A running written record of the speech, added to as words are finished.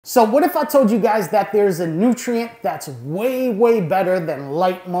So what if I told you guys that there's a nutrient that's way better than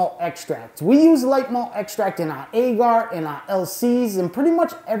light malt extract? We use light malt extract in our agar, in our LCs, and pretty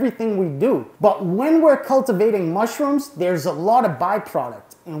much everything we do. But when we're cultivating mushrooms, there's a lot of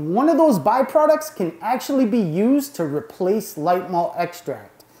byproduct. And one of those byproducts can actually be used to replace light malt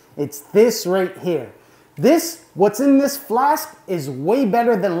extract. It's this right here. What's in this flask is way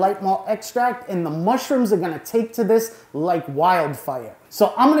better than light malt extract, and the mushrooms are gonna take to this like wildfire.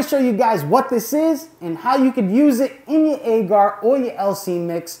 So I'm gonna show you guys what this is and how you could use it in your agar or your LC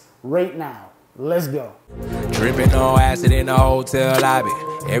mix right now. Let's go. Dripping on acid in the hotel lobby.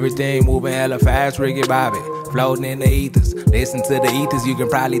 Everything moving hella fast, Ricky Bobby. Floating in the ethers. Listen to the ethers, you can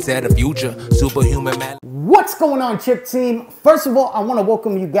probably tell the future. Superhuman man. What's going on, Chip Team? First of all, I want to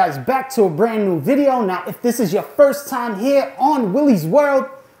welcome you guys back to a brand new video. Now, if this is your first time here on Willy's World,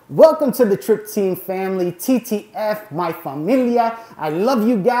 welcome to the Trip Team family, TTF, my familia. I love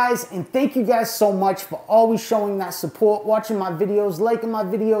you guys and thank you guys so much for always showing that support, watching my videos, liking my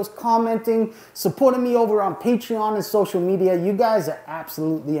videos, commenting, supporting me over on Patreon and social media. You guys are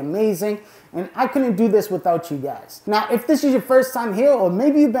absolutely amazing and I couldn't do this without you guys. Now, if this is your first time here or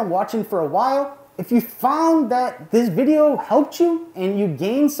maybe you've been watching for a while, if you found that this video helped you and you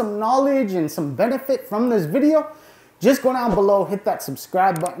gained some knowledge and some benefit from this video, just go down below, hit that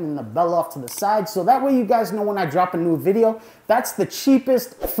subscribe button and the bell off to the side so that way you guys know when I drop a new video. That's the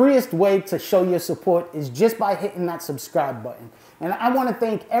cheapest, freest way to show your support is just by hitting that subscribe button. And I want to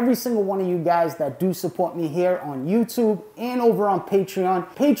thank every single one of you guys that do support me here on YouTube and over on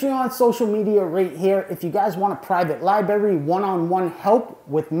Patreon. Patreon, social media right here. If you guys want a private library, one-on-one help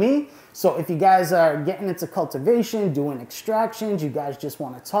with me. So if you guys are getting into cultivation, doing extractions, you guys just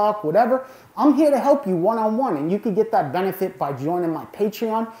want to talk, whatever, I'm here to help you one-on-one and you can get that benefit by joining my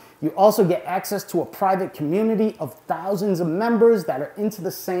Patreon. You also get access to a private community of thousands of members that are into the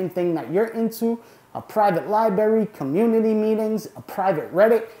same thing that you're into, a private library, community meetings, a private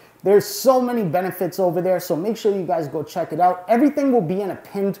Reddit. There's so many benefits over there, so make sure you guys go check it out. Everything will be in a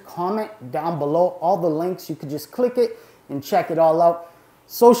pinned comment down below. All the links, you could just click it and check it all out.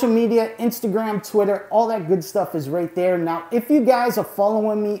 Social media, Instagram, Twitter, all that good stuff is right there. Now, if you guys are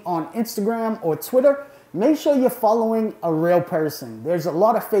following me on Instagram or Twitter, make sure you're following a real person. There's a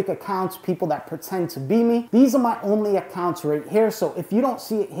lot of fake accounts, people that pretend to be me. These are my only accounts right here. So if you don't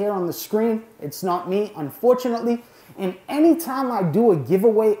see it here on the screen, it's not me, unfortunately. And anytime I do a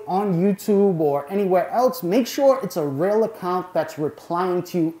giveaway on YouTube or anywhere else, make sure it's a real account that's replying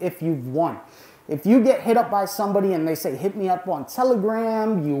to you if you've won. If you get hit up by somebody and they say, hit me up on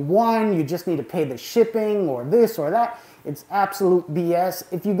Telegram, you won, you just need to pay the shipping or this or that, it's absolute BS.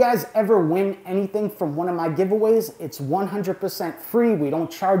 If you guys ever win anything from one of my giveaways, it's 100% free. We don't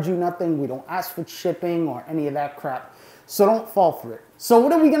charge you nothing. We don't ask for shipping or any of that crap. So don't fall for it. So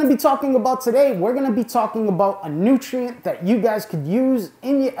what are we going to be talking about today? We're going to be talking about a nutrient that you guys could use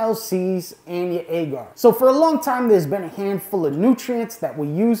in your LCs and your agar. So for a long time, there's been a handful of nutrients that we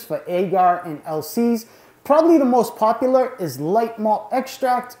use for agar and LCs. Probably the most popular is light malt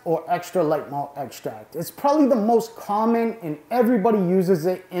extract or extra light malt extract. It's probably the most common and everybody uses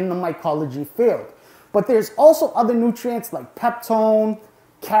it in the mycology field. But there's also other nutrients like peptone,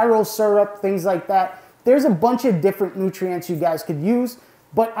 caro syrup, things like that. There's a bunch of different nutrients you guys could use,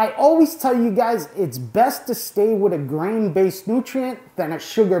 but I always tell you guys it's best to stay with a grain-based nutrient than a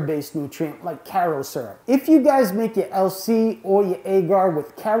sugar-based nutrient like caro syrup. If you guys make your LC or your agar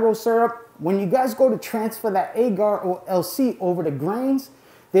with caro syrup, when you guys go to transfer that agar or LC over to grains,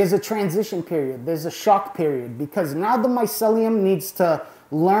 there's a transition period, there's a shock period, because now the mycelium needs to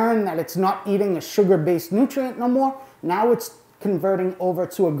learn that it's not eating a sugar-based nutrient no more. Now it's converting over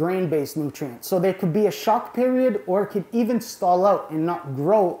to a grain-based nutrient. So there could be a shock period or it could even stall out and not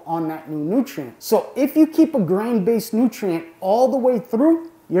grow on that new nutrient. So if you keep a grain-based nutrient all the way through,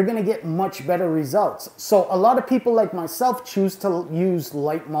 you're gonna get much better results. So a lot of people like myself choose to use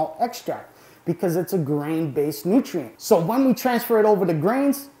light malt extract because it's a grain-based nutrient. So when we transfer it over to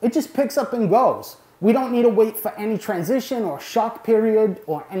grains, it just picks up and goes. We don't need to wait for any transition or shock period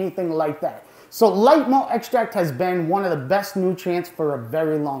or anything like that. So light malt extract has been one of the best nutrients for a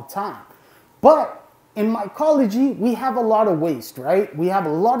very long time. But in mycology, we have a lot of waste, right? We have a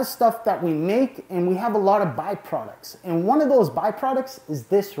lot of stuff that we make and we have a lot of byproducts. And one of those byproducts is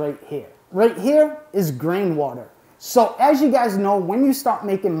this right here. Right here is grain water. So as you guys know, when you start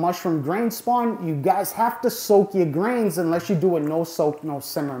making mushroom grain spawn, you guys have to soak your grains unless you do a no soak, no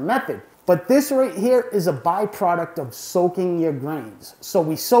simmer method. But this right here is a byproduct of soaking your grains. So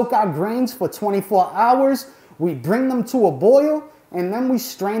we soak our grains for 24 hours, we bring them to a boil, and then we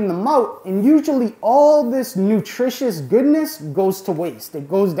strain them out, and usually all this nutritious goodness goes to waste. It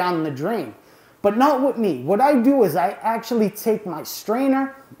goes down the drain. But not with me. What I do is I actually take my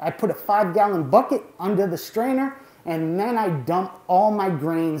strainer, I put a 5-gallon bucket under the strainer, and then I dump all my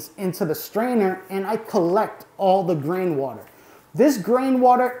grains into the strainer, and I collect all the grain water. This grain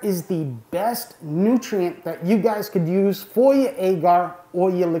water is the best nutrient that you guys could use for your agar or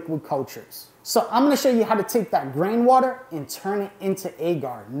your liquid cultures. So I'm going to show you how to take that grain water and turn it into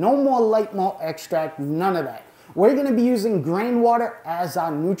agar. No more light malt extract, none of that. We're going to be using grain water as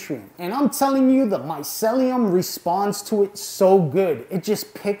our nutrient. And I'm telling you, the mycelium responds to it so good. It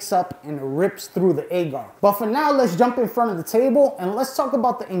just picks up and rips through the agar. But for now, let's jump in front of the table and let's talk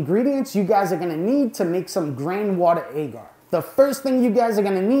about the ingredients you guys are going to need to make some grain water agar. The first thing you guys are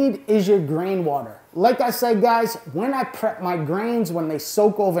going to need is your grain water. Like I said, guys, when I prep my grains, when they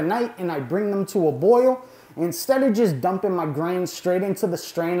soak overnight and I bring them to a boil, instead of just dumping my grains straight into the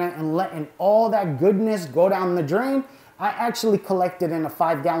strainer and letting all that goodness go down the drain, I actually collect it in a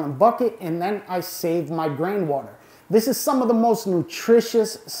 5-gallon bucket and then I save my grain water. This is some of the most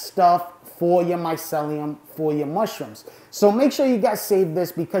nutritious stuff for your mycelium, for your mushrooms. So make sure you guys save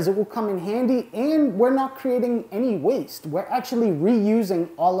this because it will come in handy and we're not creating any waste. We're actually reusing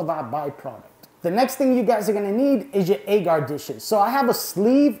all of our byproduct. The next thing you guys are going to need is your agar dishes. So I have a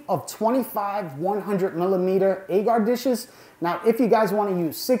sleeve of 25 100 millimeter agar dishes. Now, if you guys want to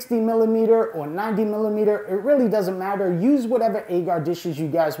use 60 millimeter or 90 millimeter, it really doesn't matter. Use whatever agar dishes you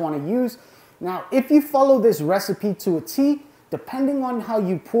guys want to use. Now, if you follow this recipe to a T, depending on how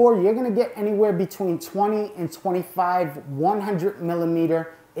you pour, you're going to get anywhere between 20 and 25 100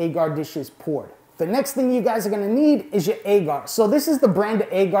 millimeter agar dishes poured. The next thing you guys are going to need is your agar. So this is the brand of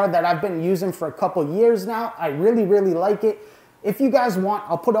agar that I've been using for a couple years now. I really, really like it. If you guys want,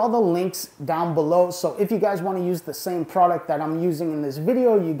 I'll put all the links down below. So if you guys want to use the same product that I'm using in this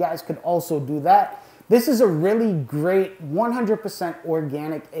video, you guys could also do that. This is a really great 100%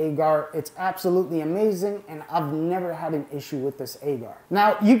 organic agar. It's absolutely amazing and I've never had an issue with this agar.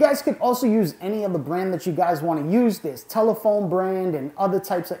 Now, you guys could also use any other brand that you guys want to use. There's Telephone brand and other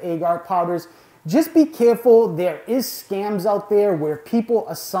types of agar powders. Just be careful, there is scams out there where people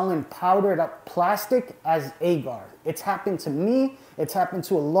are selling powdered up plastic as agar. It's happened to me, it's happened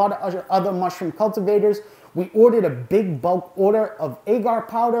to a lot of other mushroom cultivators. We ordered a big bulk order of agar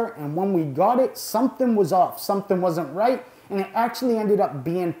powder and when we got it, something was off, something wasn't right, and it actually ended up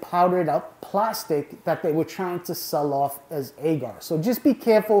being powdered up plastic that they were trying to sell off as agar. So just be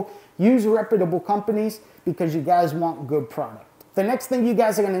careful, use reputable companies because you guys want good product. The next thing you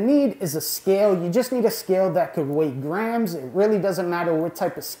guys are going to need is a scale. You just need a scale that could weigh grams. It really doesn't matter what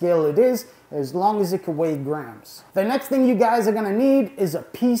type of scale it is, as long as it can weigh grams. The next thing you guys are going to need is a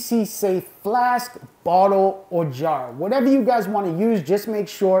PC safe flask, bottle, or jar. Whatever you guys want to use, just make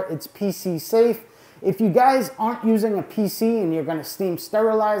sure it's PC safe. If you guys aren't using a PC and you're going to steam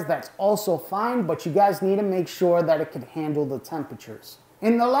sterilize, that's also fine, but you guys need to make sure that it can handle the temperatures.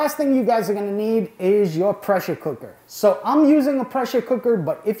 And the last thing you guys are going to need is your pressure cooker. So I'm using a pressure cooker,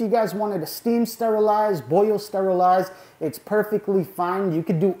 but if you guys wanted to steam sterilize, boil sterilize, it's perfectly fine. You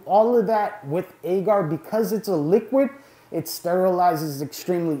could do all of that with agar because it's a liquid. It sterilizes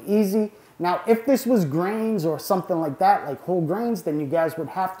extremely easy. Now, if this was grains or something like that, like whole grains, then you guys would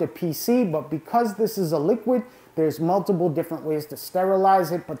have to PC. But because this is a liquid, there's multiple different ways to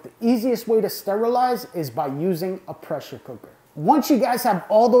sterilize it. But the easiest way to sterilize is by using a pressure cooker. Once you guys have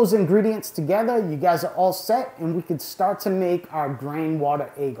all those ingredients together, you guys are all set and we could start to make our grain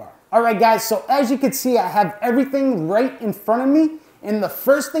water agar. All right, guys, so as you can see, I have everything right in front of me. And the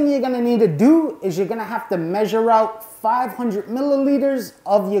first thing you're gonna need to do is you're gonna have to measure out 500 milliliters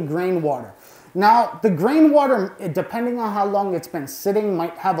of your grain water. Now, the grain water, depending on how long it's been sitting,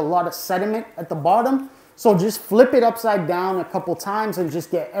 might have a lot of sediment at the bottom. So just flip it upside down a couple times and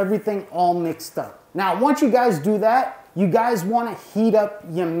just get everything all mixed up. Now, once you guys do that, you guys want to heat up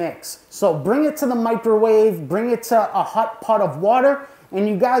your mix. So bring it to the microwave, bring it to a hot pot of water, and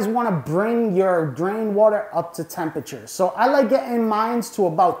you guys want to bring your grain water up to temperature. So I like getting mine to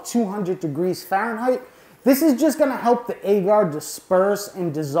about 200 degrees Fahrenheit. This is just going to help the agar disperse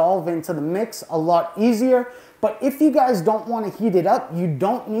and dissolve into the mix a lot easier. But if you guys don't want to heat it up, you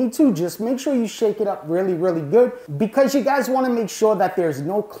don't need to. Just make sure you shake it up really, really good because you guys want to make sure that there's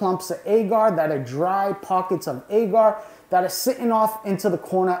no clumps of agar, that are dry pockets of agar that are sitting off into the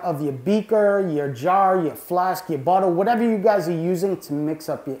corner of your beaker, your jar, your flask, your bottle, whatever you guys are using to mix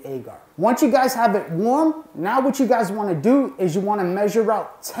up your agar. Once you guys have it warm, now what you guys want to do is you want to measure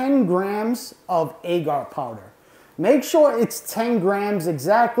out 10 grams of agar powder. Make sure it's 10 grams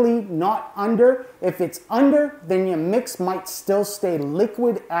exactly, not under. If it's under, then your mix might still stay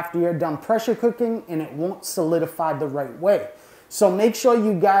liquid after you're done pressure cooking and it won't solidify the right way. So make sure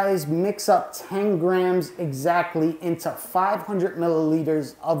you guys mix up 10 grams exactly into 500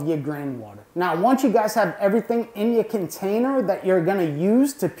 milliliters of your grain water. Now, once you guys have everything in your container that you're gonna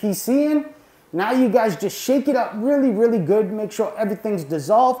use to PC in, now you guys just shake it up really, really good. Make sure everything's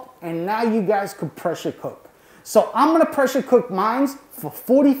dissolved, and now you guys could pressure cook. So I'm gonna pressure cook mine for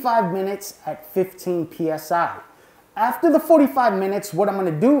 45 minutes at 15 PSI. After the 45 minutes, what I'm gonna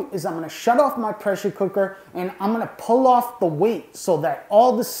do is I'm gonna shut off my pressure cooker and I'm gonna pull off the weight so that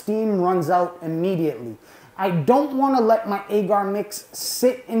all the steam runs out immediately. I don't wanna let my agar mix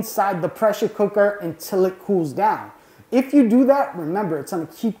sit inside the pressure cooker until it cools down. If you do that, remember, it's gonna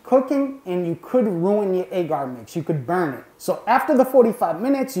keep cooking and you could ruin your agar mix. You could burn it. So after the 45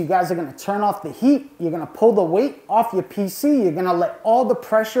 minutes, you guys are gonna turn off the heat. You're gonna pull the weight off your PC. You're gonna let all the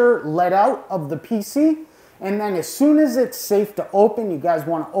pressure let out of the PC. And then as soon as it's safe to open, you guys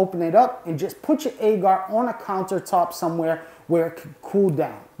wanna open it up and just put your agar on a countertop somewhere where it can cool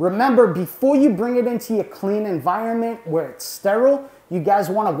down. Remember, before you bring it into your clean environment where it's sterile, you guys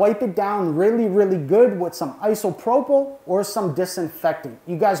wanna wipe it down really, really good with some isopropyl or some disinfectant.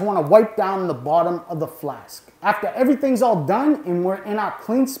 You guys wanna wipe down the bottom of the flask. After everything's all done and we're in our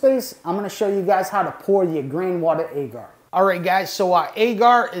clean space, I'm gonna show you guys how to pour your grain water agar. All right, guys, so our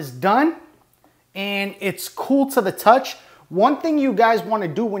agar is done and it's cool to the touch. One thing you guys wanna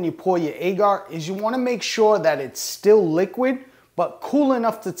do when you pour your agar is you wanna make sure that it's still liquid, but cool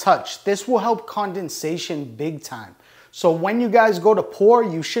enough to touch. This will help condensation big time. So when you guys go to pour,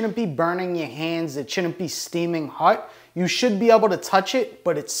 you shouldn't be burning your hands. It shouldn't be steaming hot. You should be able to touch it,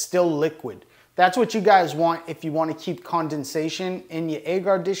 but it's still liquid. That's what you guys want if you want to keep condensation in your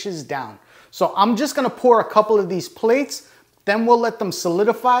agar dishes down. So I'm just gonna pour a couple of these plates, then we'll let them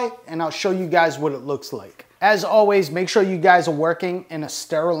solidify and I'll show you guys what it looks like. As always, make sure you guys are working in a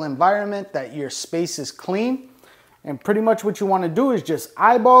sterile environment, that your space is clean. And pretty much what you wanna do is just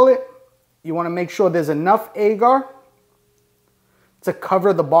eyeball it. You wanna make sure there's enough agar to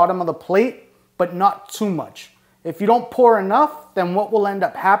cover the bottom of the plate, but not too much. If you don't pour enough, then what will end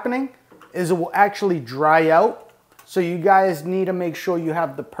up happening is it will actually dry out. So you guys need to make sure you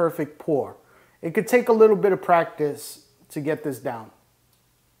have the perfect pour. It could take a little bit of practice to get this down.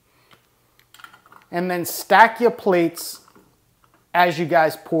 And then stack your plates as you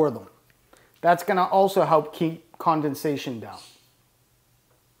guys pour them. That's gonna also help keep condensation down.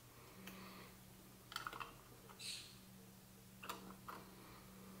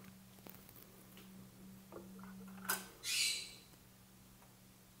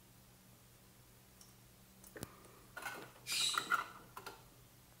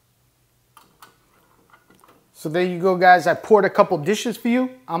 So there you go, guys. I poured a couple dishes for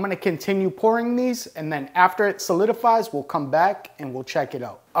you. I'm gonna continue pouring these, and then after it solidifies, we'll come back and we'll check it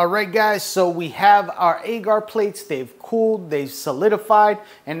out. All right, guys, so we have our agar plates. They've cooled, they've solidified,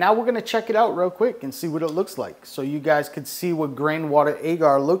 and now we're gonna check it out real quick and see what it looks like, so you guys could see what grain water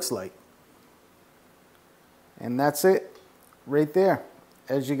agar looks like. And that's it right there.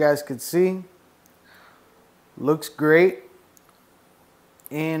 As you guys could see, looks great.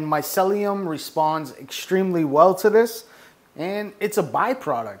 And mycelium responds extremely well to this, and it's a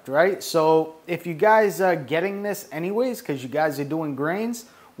byproduct, right? So if you guys are getting this anyways because you guys are doing grains,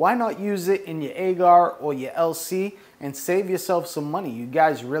 why not use it in your agar or your LC and save yourself some money? You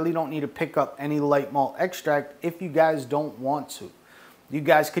guys really don't need to pick up any light malt extract if you guys don't want to. You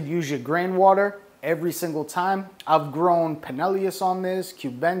guys could use your grain water every single time. I've grown Pinellius on this,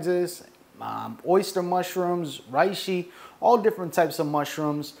 cubensis, oyster mushrooms, reishi, all different types of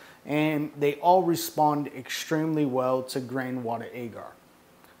mushrooms, and they all respond extremely well to grain water agar.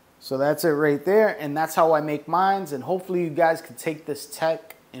 So that's it right there, and that's how I make mines, and hopefully you guys can take this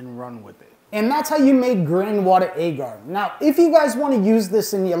tech and run with it. And that's how you make grain water agar. Now, if you guys want to use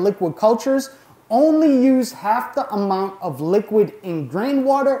this in your liquid cultures, only use half the amount of liquid in grain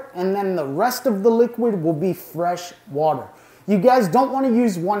water, and then the rest of the liquid will be fresh water. You guys don't want to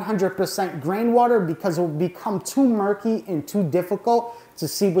use 100% grain water because it will become too murky and too difficult to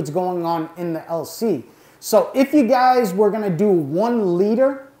see what's going on in the LC. So if you guys were going to do 1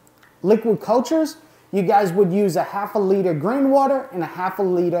 liter liquid cultures, you guys would use a half a liter grain water and a half a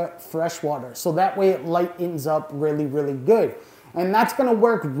liter fresh water. So that way it lightens up really, really good. And that's gonna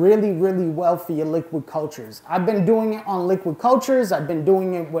work really, really well for your liquid cultures. I've been doing it on liquid cultures. I've been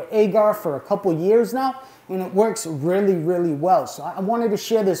doing it with agar for a couple years now, and it works really, really well. So I wanted to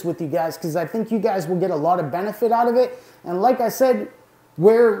share this with you guys because I think you guys will get a lot of benefit out of it. And like I said,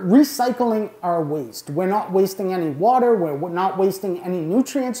 we're recycling our waste. We're not wasting any water, we're not wasting any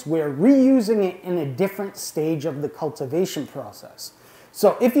nutrients, we're reusing it in a different stage of the cultivation process.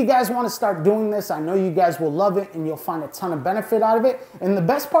 So if you guys want to start doing this, I know you guys will love it and you'll find a ton of benefit out of it. And the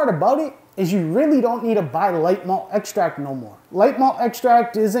best part about it is you really don't need to buy light malt extract no more. Light malt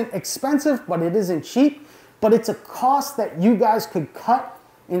extract isn't expensive, but it isn't cheap. But it's a cost that you guys could cut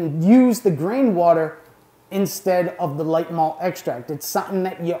and use the grain water instead of the light malt extract. It's something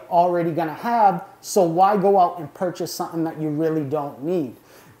that you're already gonna have, so why go out and purchase something that you really don't need?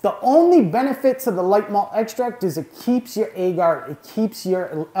 The only benefit to the light malt extract is it keeps your agar, it keeps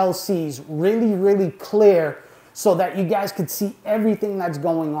your LCs really, really clear so that you guys could see everything that's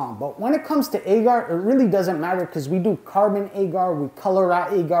going on. But when it comes to agar, it really doesn't matter because we do carbon agar, we color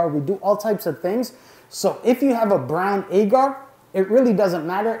our agar, we do all types of things. So if you have a brown agar, it really doesn't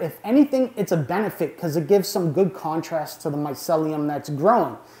matter. If anything, it's a benefit because it gives some good contrast to the mycelium that's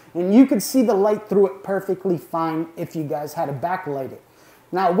growing. And you can see the light through it perfectly fine if you guys had to backlight it.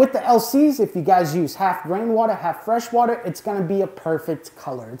 Now with the LCs, if you guys use half grain water, half fresh water, it's gonna be a perfect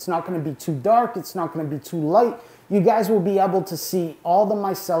color. It's not gonna be too dark, it's not gonna be too light. You guys will be able to see all the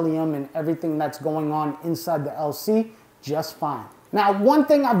mycelium and everything that's going on inside the LC just fine. Now, one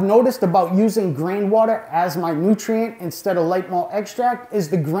thing I've noticed about using grain water as my nutrient instead of light malt extract is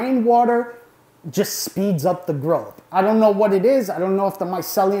the grain water just speeds up the growth. I don't know what it is. I don't know if the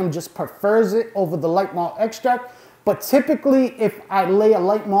mycelium just prefers it over the light malt extract, but typically if I lay a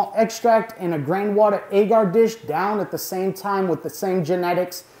light malt extract in a grain water agar dish down at the same time with the same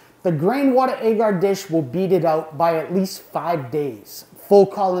genetics, the grain water agar dish will beat it out by at least 5 days, full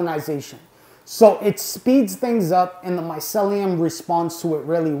colonization. So it speeds things up and the mycelium responds to it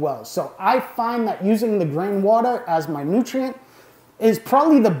really well. So I find that using the grain water as my nutrient is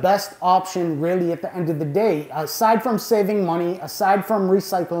probably the best option really at the end of the day. Aside from saving money, aside from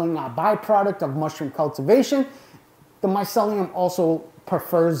recycling a byproduct of mushroom cultivation, the mycelium also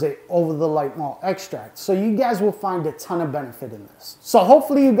prefers it over the light malt extract. So you guys will find a ton of benefit in this. So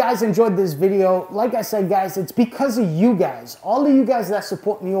hopefully you guys enjoyed this video. Like I said, guys, it's because of you guys, all of you guys that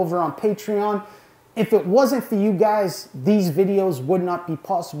support me over on Patreon. If it wasn't for you guys, these videos would not be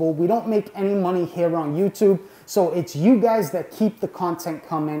possible. We don't make any money here on YouTube. So it's you guys that keep the content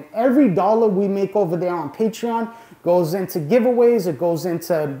coming. Every dollar we make over there on Patreon goes into giveaways, it goes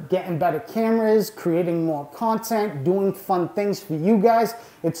into getting better cameras, creating more content, doing fun things for you guys.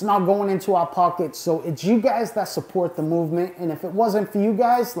 It's not going into our pockets. So it's you guys that support the movement. And if it wasn't for you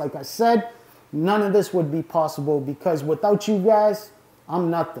guys, like I said, none of this would be possible because without you guys, I'm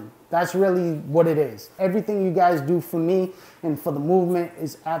nothing. That's really what it is. Everything you guys do for me and for the movement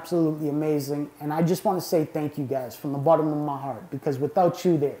is absolutely amazing. And I just want to say thank you guys from the bottom of my heart because without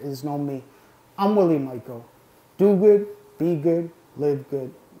you, there is no me. I'm Willy Myco. Do good, be good, live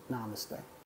good. Namaste.